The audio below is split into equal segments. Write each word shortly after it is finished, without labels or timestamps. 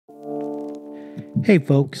Hey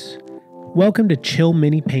folks, welcome to Chill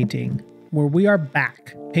Mini Painting, where we are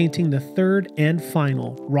back painting the third and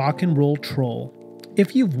final Rock and Roll Troll.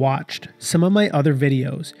 If you've watched some of my other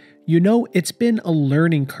videos, you know it's been a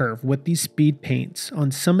learning curve with these speed paints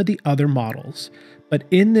on some of the other models, but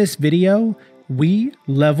in this video, we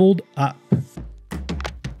leveled up.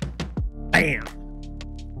 Bam!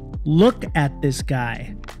 Look at this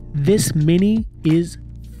guy. This mini is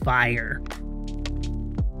fire.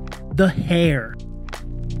 The hair,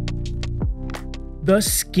 the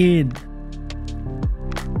skin,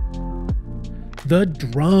 the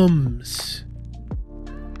drums.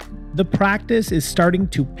 The practice is starting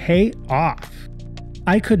to pay off.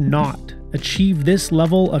 I could not achieve this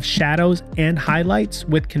level of shadows and highlights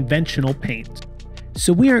with conventional paint.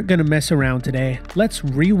 So we aren't going to mess around today. Let's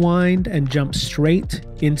rewind and jump straight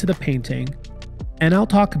into the painting. And I'll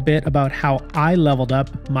talk a bit about how I leveled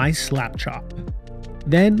up my slap chop.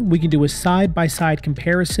 Then we can do a side-by-side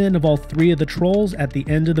comparison of all three of the trolls at the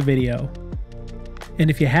end of the video. And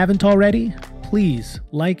if you haven't already, please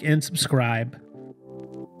like and subscribe.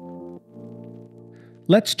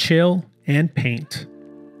 Let's chill and paint.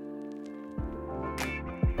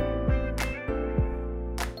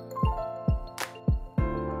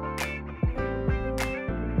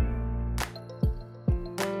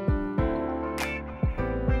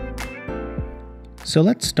 So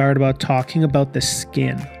let's start about talking about the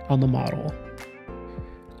skin on the model.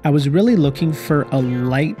 I was really looking for a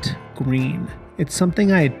light green. It's something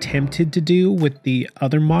I attempted to do with the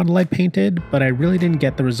other model I painted, but I really didn't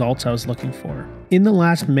get the results I was looking for. In the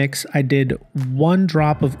last mix, I did 1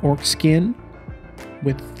 drop of orc skin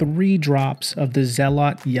with 3 drops of the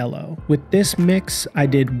Zealot yellow. With this mix, I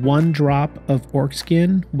did 1 drop of orc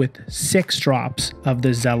skin with 6 drops of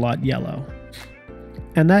the Zealot yellow.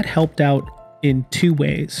 And that helped out in 2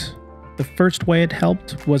 ways. The first way it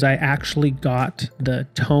helped was I actually got the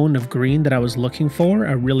tone of green that I was looking for,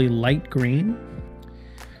 a really light green.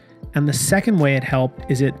 And the second way it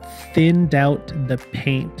helped is it thinned out the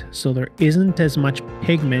paint, so there isn't as much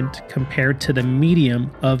pigment compared to the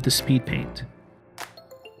medium of the speed paint.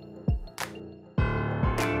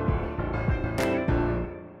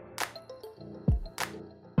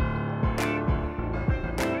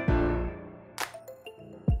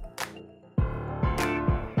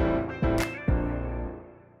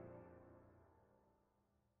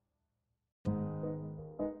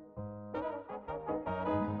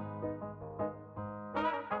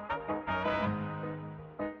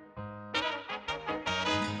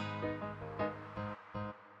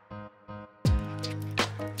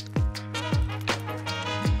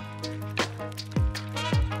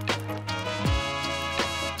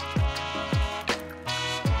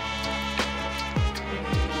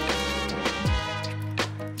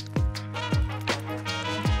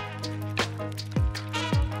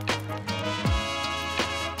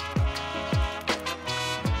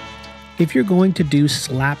 If you're going to do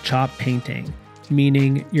slap chop painting,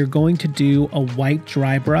 meaning you're going to do a white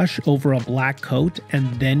dry brush over a black coat and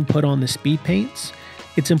then put on the speed paints,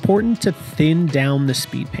 it's important to thin down the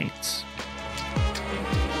speed paints.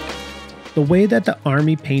 The way that the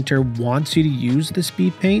army painter wants you to use the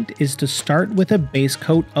speed paint is to start with a base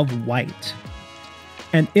coat of white.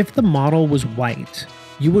 And if the model was white,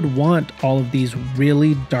 you would want all of these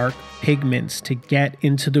really dark pigments to get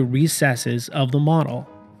into the recesses of the model.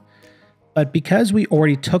 But because we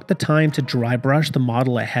already took the time to dry brush the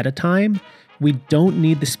model ahead of time, we don't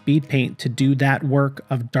need the speed paint to do that work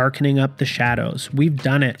of darkening up the shadows. We've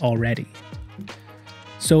done it already.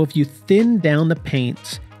 So if you thin down the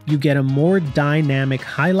paints, you get a more dynamic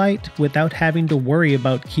highlight without having to worry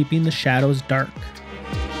about keeping the shadows dark.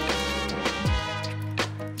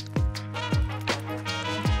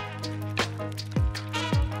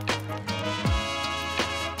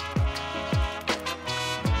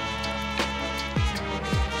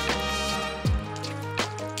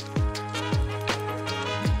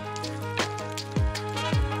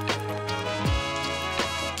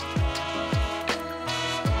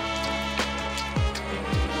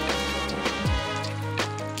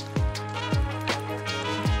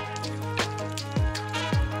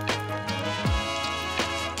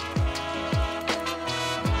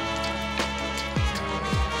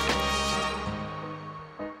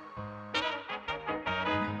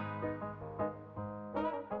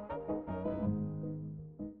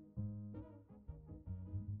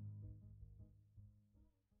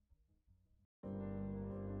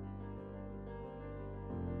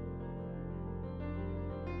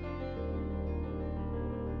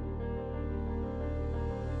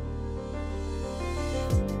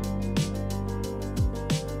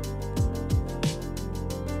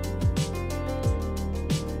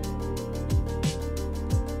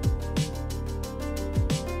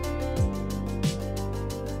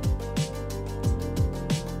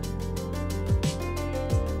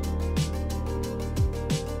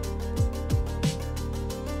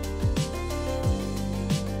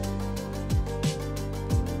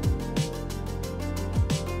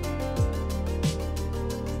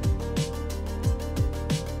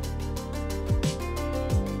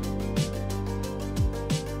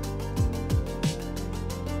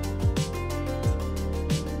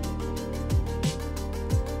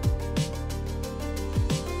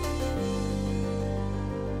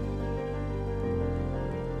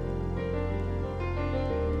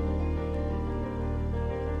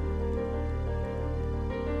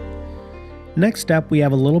 Next up, we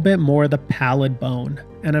have a little bit more of the pallid bone,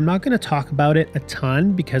 and I'm not going to talk about it a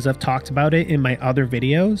ton because I've talked about it in my other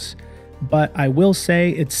videos, but I will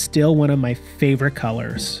say it's still one of my favorite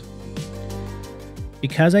colors.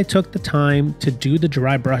 Because I took the time to do the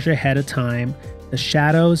dry brush ahead of time, the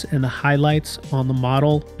shadows and the highlights on the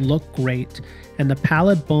model look great, and the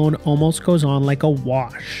pallid bone almost goes on like a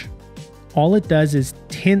wash. All it does is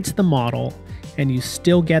tint the model, and you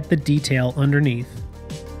still get the detail underneath.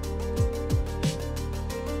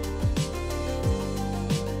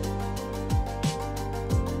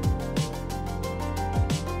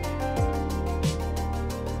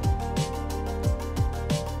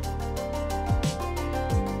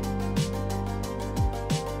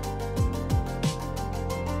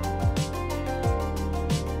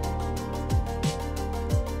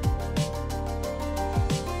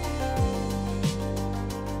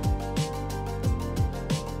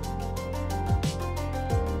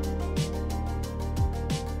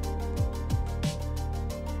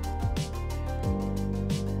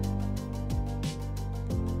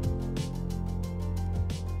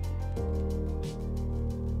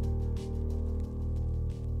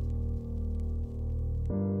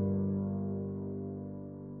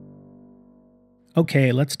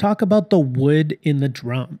 Okay, let's talk about the wood in the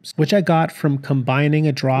drums, which I got from combining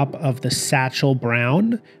a drop of the Satchel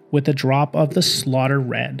Brown with a drop of the Slaughter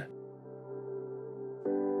Red.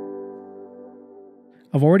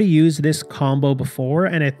 I've already used this combo before,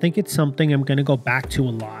 and I think it's something I'm going to go back to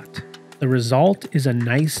a lot. The result is a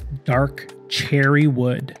nice dark cherry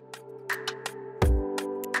wood.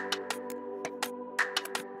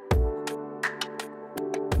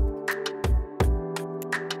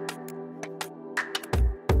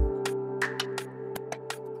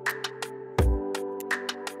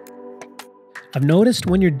 I've noticed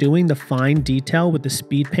when you're doing the fine detail with the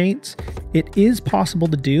speed paints, it is possible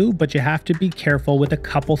to do, but you have to be careful with a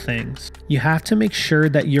couple things. You have to make sure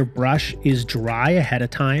that your brush is dry ahead of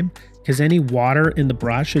time, because any water in the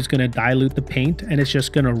brush is going to dilute the paint and it's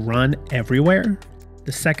just going to run everywhere.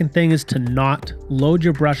 The second thing is to not load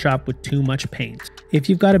your brush up with too much paint. If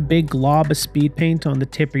you've got a big glob of speed paint on the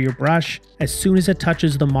tip of your brush, as soon as it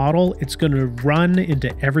touches the model, it's going to run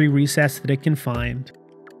into every recess that it can find.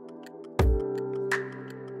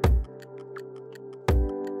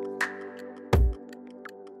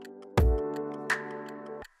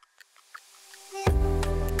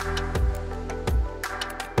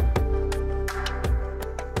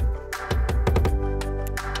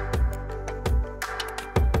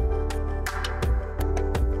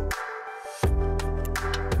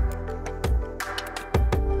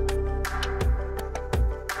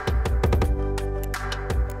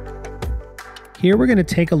 Here we're going to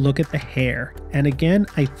take a look at the hair, and again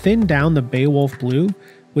I thinned down the Beowulf Blue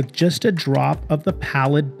with just a drop of the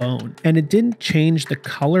pallid bone, and it didn't change the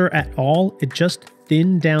color at all, it just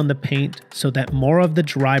thinned down the paint so that more of the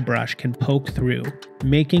dry brush can poke through,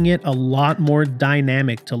 making it a lot more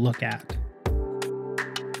dynamic to look at.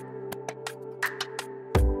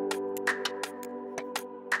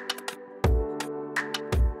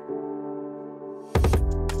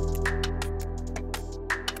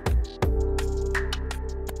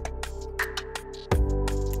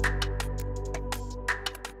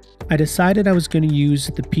 I decided I was going to use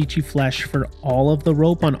the Peachy Flesh for all of the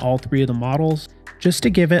rope on all three of the models, just to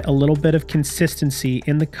give it a little bit of consistency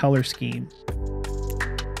in the color scheme.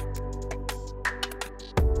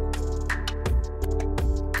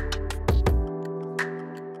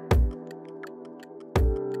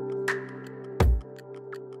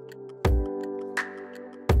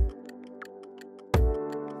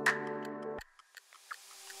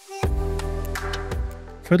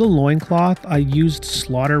 For the loincloth, I used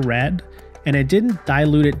Slaughter Red, and I didn't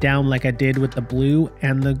dilute it down like I did with the blue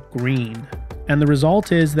and the green. And the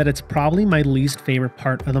result is that it's probably my least favorite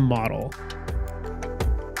part of the model.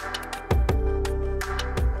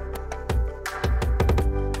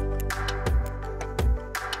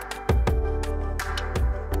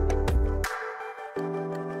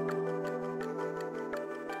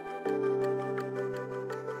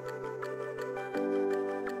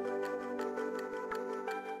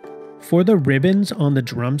 For the ribbons on the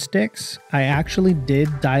drumsticks, I actually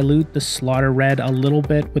did dilute the Slaughter Red a little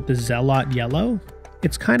bit with the Zealot Yellow.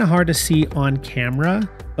 It's kind of hard to see on camera,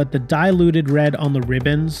 but the diluted red on the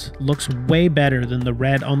ribbons looks way better than the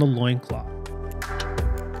red on the loincloth.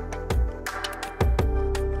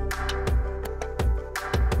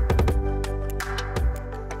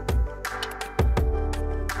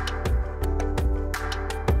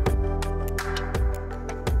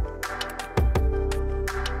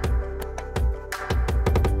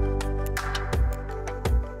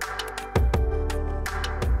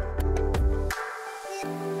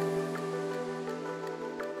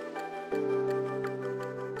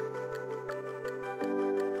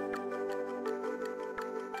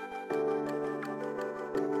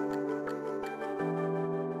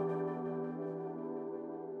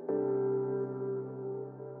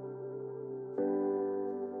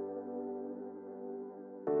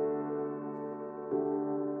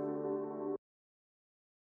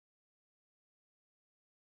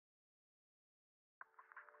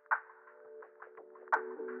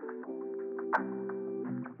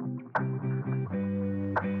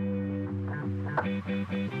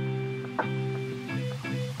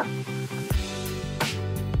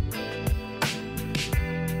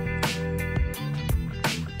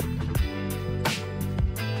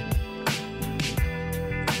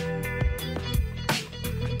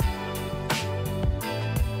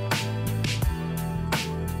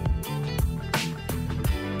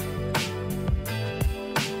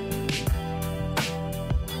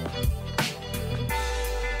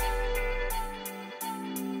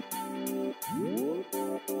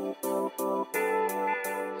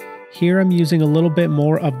 Here I'm using a little bit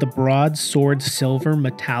more of the Broadsword Silver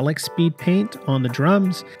metallic speed paint on the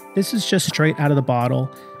drums. This is just straight out of the bottle,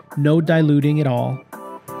 no diluting at all.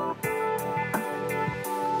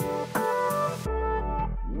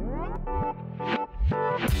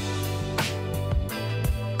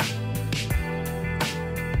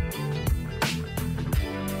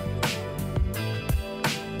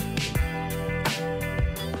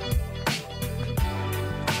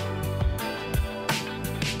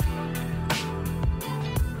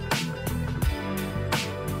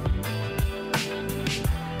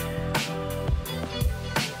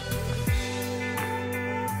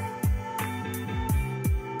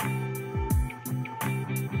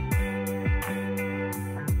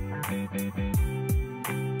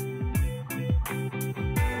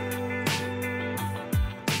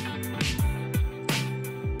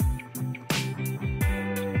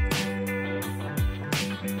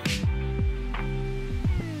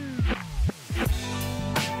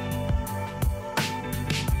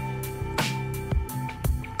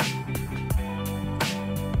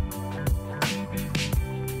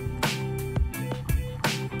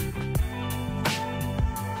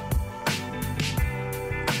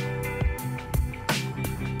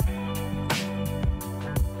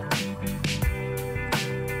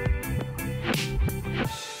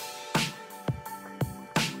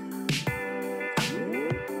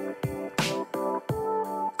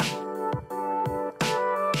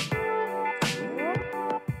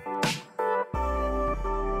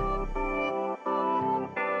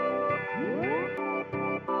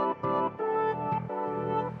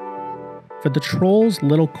 For the troll's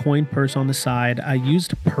little coin purse on the side, I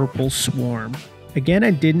used Purple Swarm. Again, I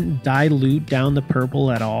didn't dilute down the purple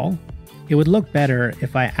at all. It would look better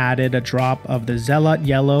if I added a drop of the Zealot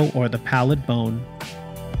Yellow or the Pallid Bone.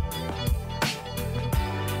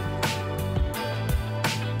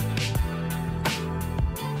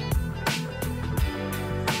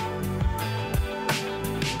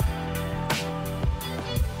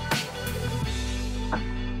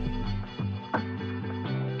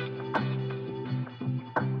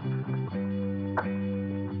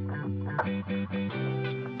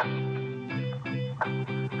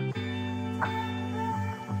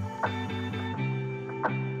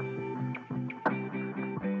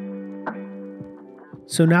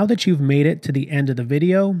 So now that you've made it to the end of the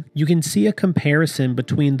video, you can see a comparison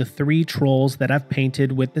between the three trolls that I've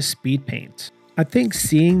painted with the speed paint. I think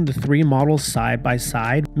seeing the three models side by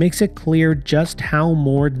side makes it clear just how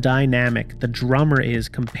more dynamic the drummer is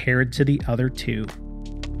compared to the other two.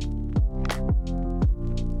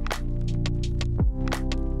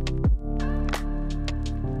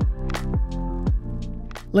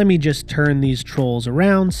 Let me just turn these trolls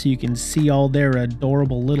around so you can see all their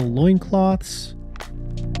adorable little loincloths.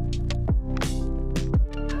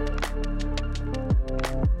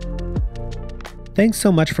 Thanks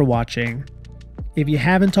so much for watching. If you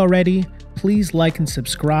haven't already, please like and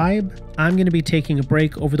subscribe. I'm going to be taking a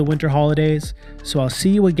break over the winter holidays, so I'll see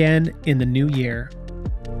you again in the new year.